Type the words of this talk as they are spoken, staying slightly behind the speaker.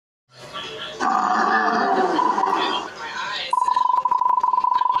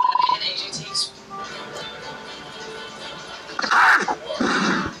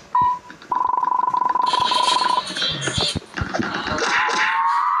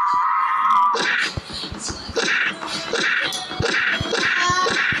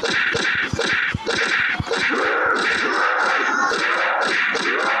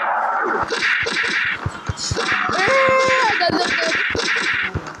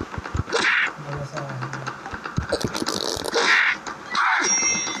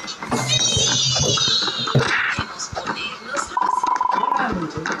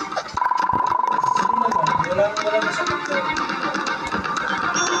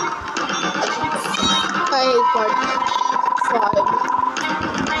my part 5.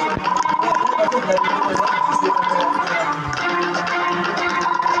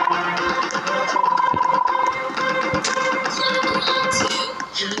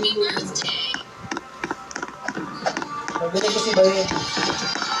 Bili ko si Bayan.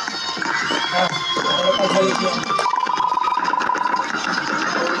 Paghalit yan.'ll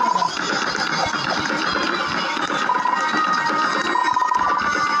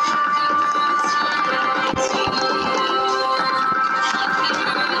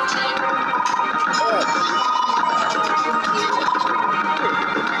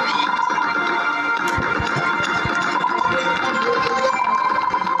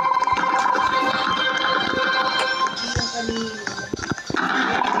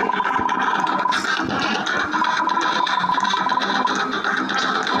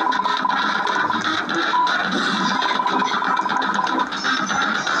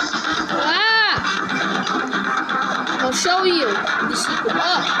show you the secret.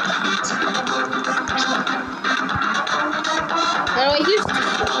 By the way, here's the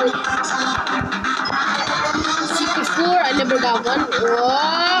secret floor. I never got one.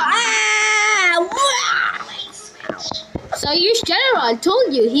 So here's General. I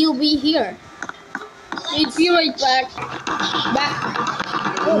told you he'll be here. He'll be right back.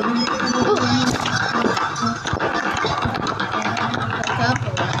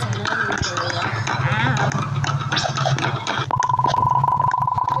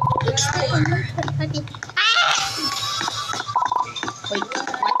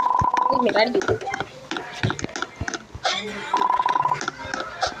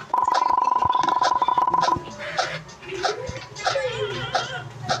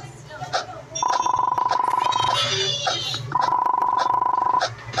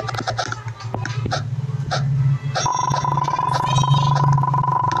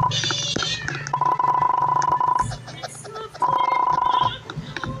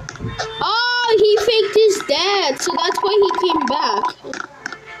 He faked his dad, so that's why he came back.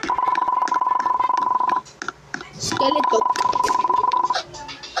 Skeleton.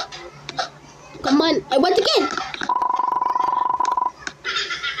 Come on, I went again.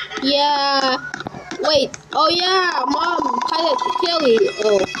 Yeah. Wait. Oh yeah, Mom. Kelly.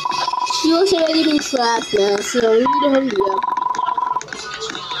 Oh, she was already been trapped now, so we need to hurry up.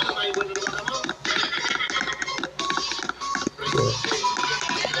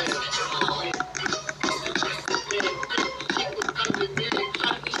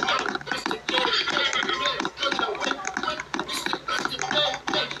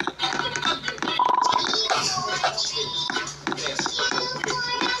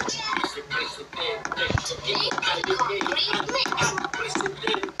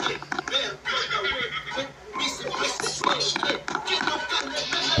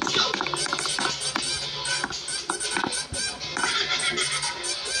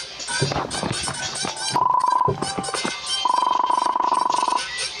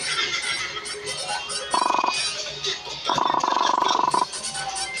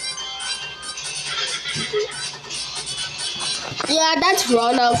 Yeah, that's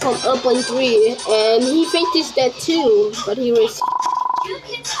Ronald from Upland 3, and he faked his death too, but he was.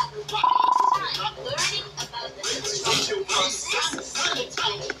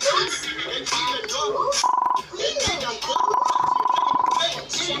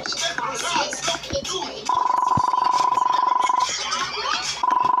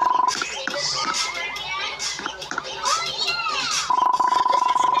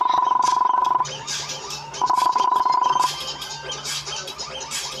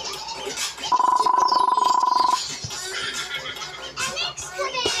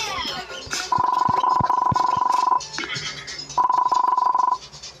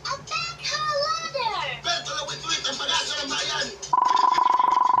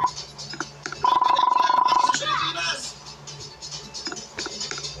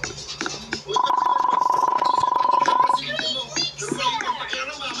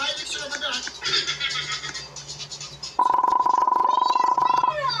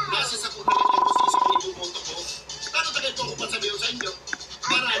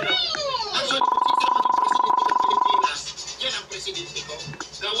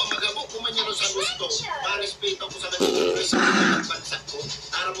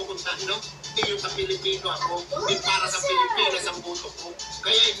 Pilipino ako, di para sa Pilipinas ang buto ko.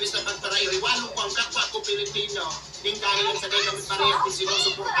 Kaya imbis na pagtaray, riwalo ko ang kapwa ko Pilipino. Ding dahil ang sagay kami parehas din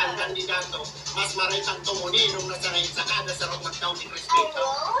sinusuportan kandidato. Mas maritang tumunin nung nasanay sa kada sa rong magtaw ni Crispito.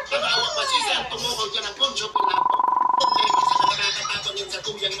 Pag-awa pa siya ang tumukaw dyan ang Poncho Pilato. Okay, sa nakakatapon yun sa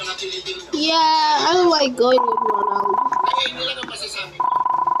tuyang mga Pilipino. Yeah, I don't like going with Ronald. Kaya hindi lang ang masasabi ko.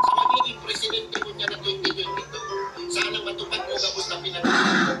 Sa magiging presidente ko niya na 20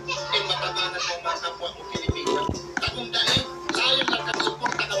 pinag-iwan ko, eh matabangan mo ang mga kapwa mo Pilipino. Takong dahil, sayang lang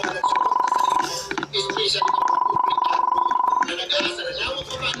kasuporta ka walang suporta sa iyo. Especially ng mga publikano na nag-aasa na lawag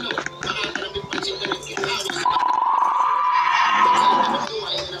o paano, makakaraming pansin na rin kinawis sa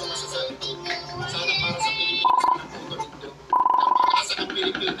buhay nila ang masasabi ko. Sana para sa Pilipinas na puto nito. Ang pag-asa ng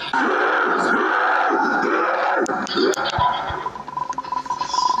Pilipinas.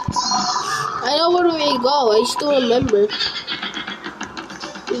 I know where we go. I still remember.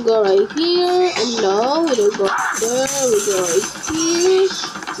 We go right here, and no, we don't go there. We go right here.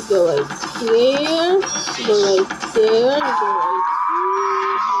 We go right there. We go right there. We go right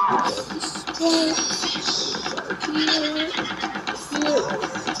here. We go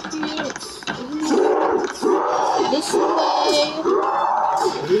this way.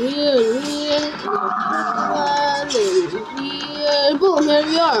 Here, here. And here. Boom! Here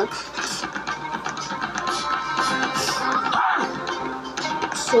we are.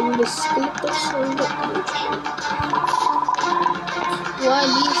 Some mosquitoes on the outside. What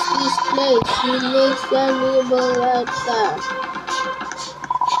is this place? You make valuable like that.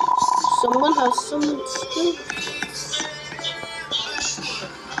 Someone has some mosquitoes.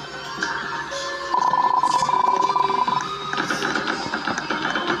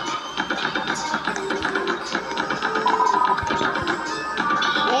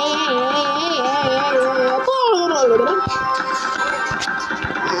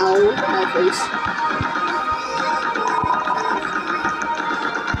 Ow, my face.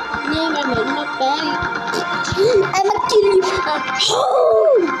 Never let my body. I'ma kill you.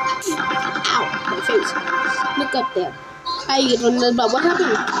 Ow, my face. Look up there. Hi, Ronaldo. What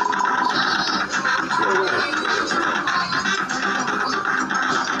happened?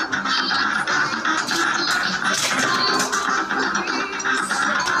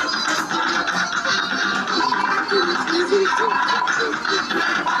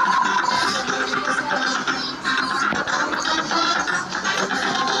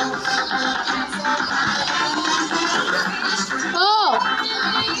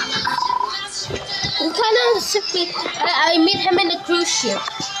 I met him in a cruise ship,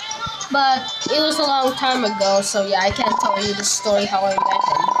 but it was a long time ago, so yeah, I can't tell you the story how I met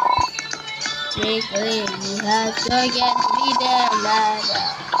him. Jiggly, you have to get me there, ladder.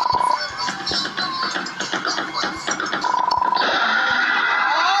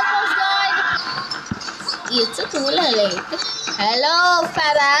 Almost died. It's a too late. Hello,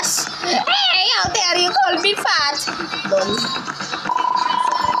 fat ass. Hey, how dare you call me fat?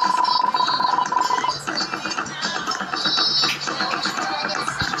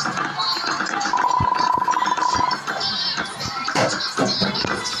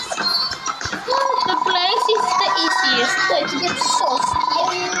 To get sauce.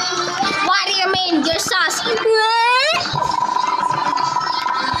 What do you mean, your sauce?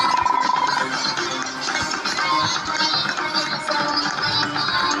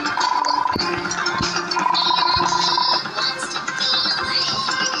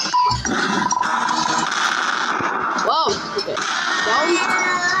 Whoa, okay. Down.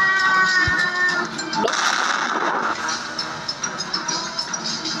 Nope.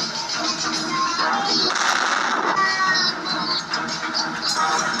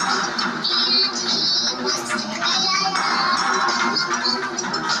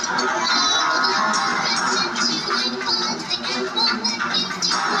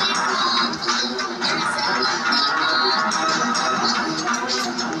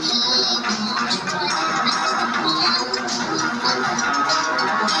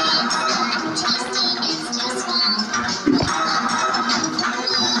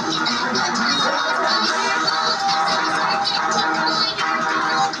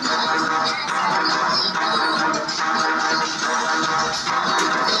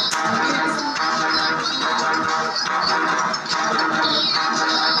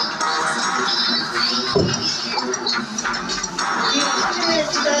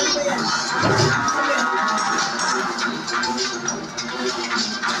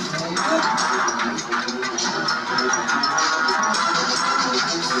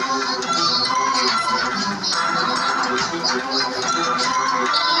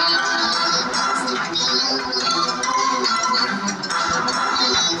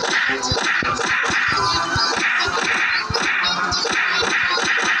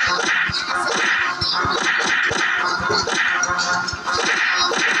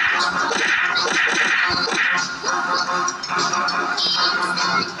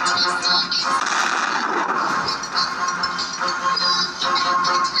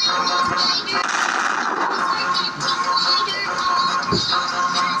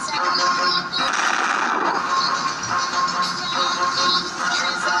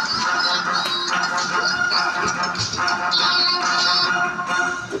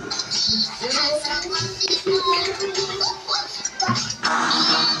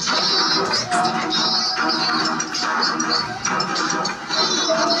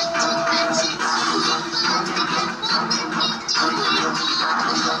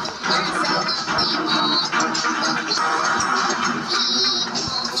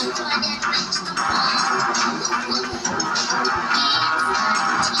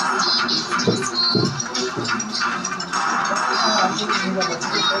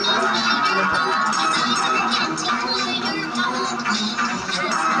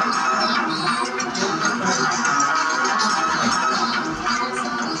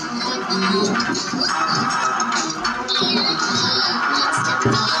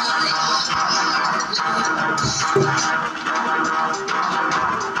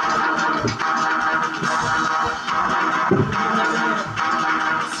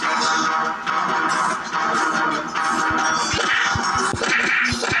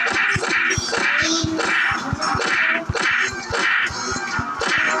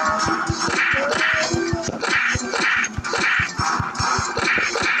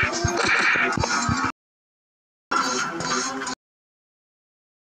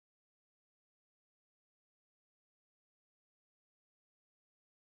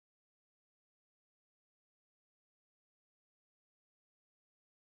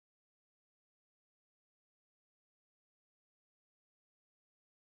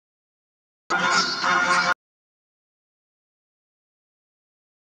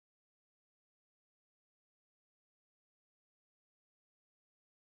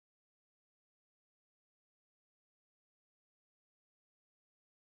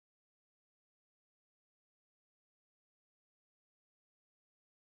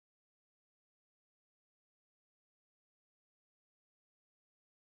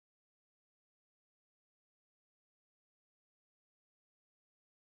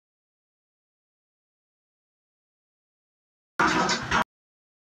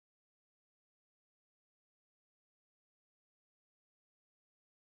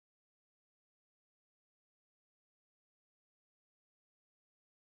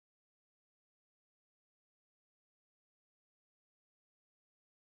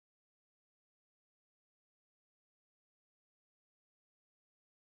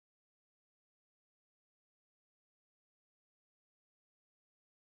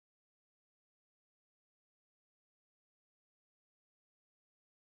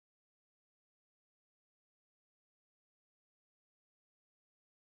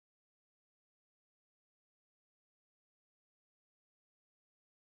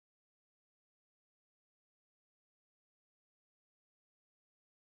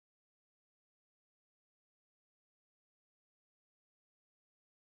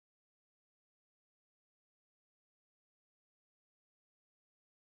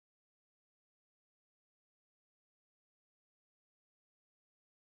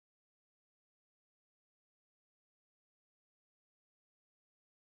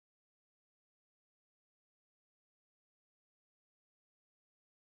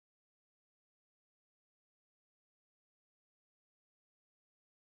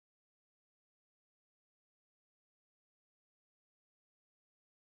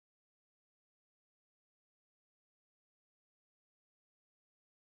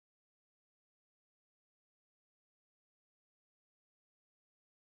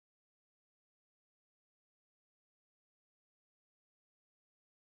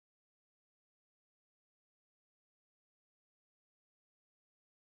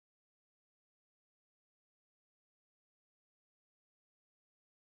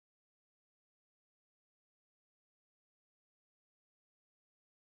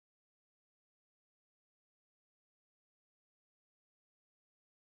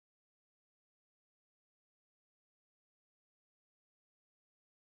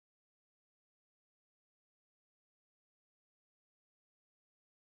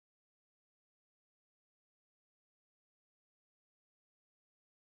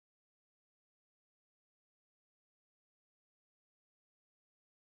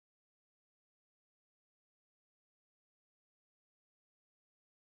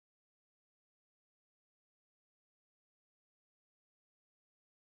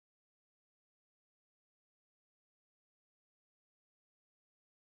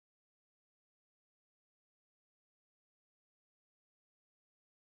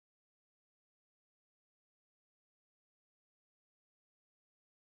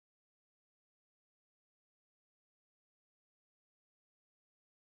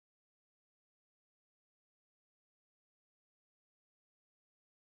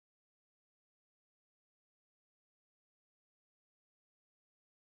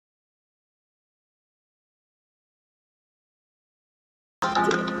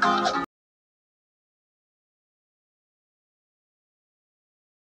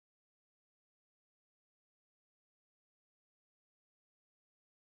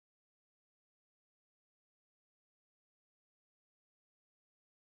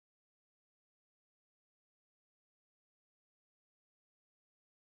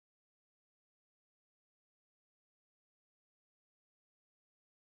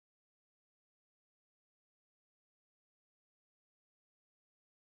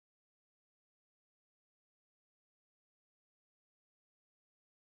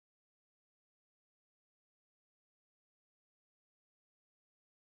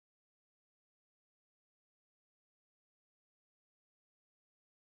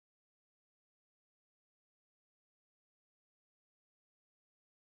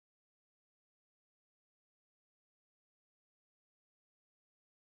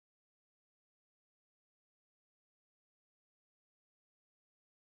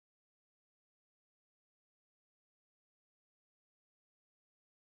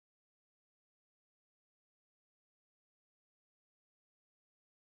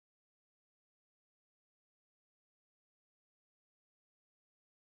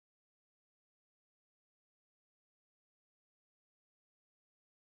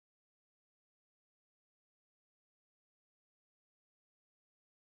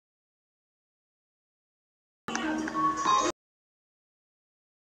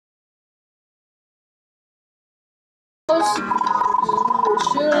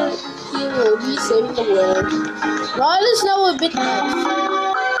 Sure, he will be saving the world. Now let's know a bit else.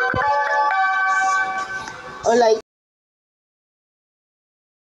 Or like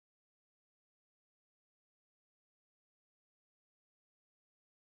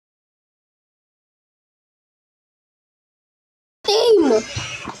team.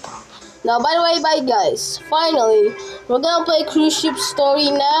 Now, by the way, bye guys. Finally, we're gonna play cruise ship story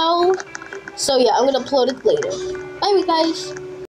now. So yeah, I'm gonna upload it later. Bye guys.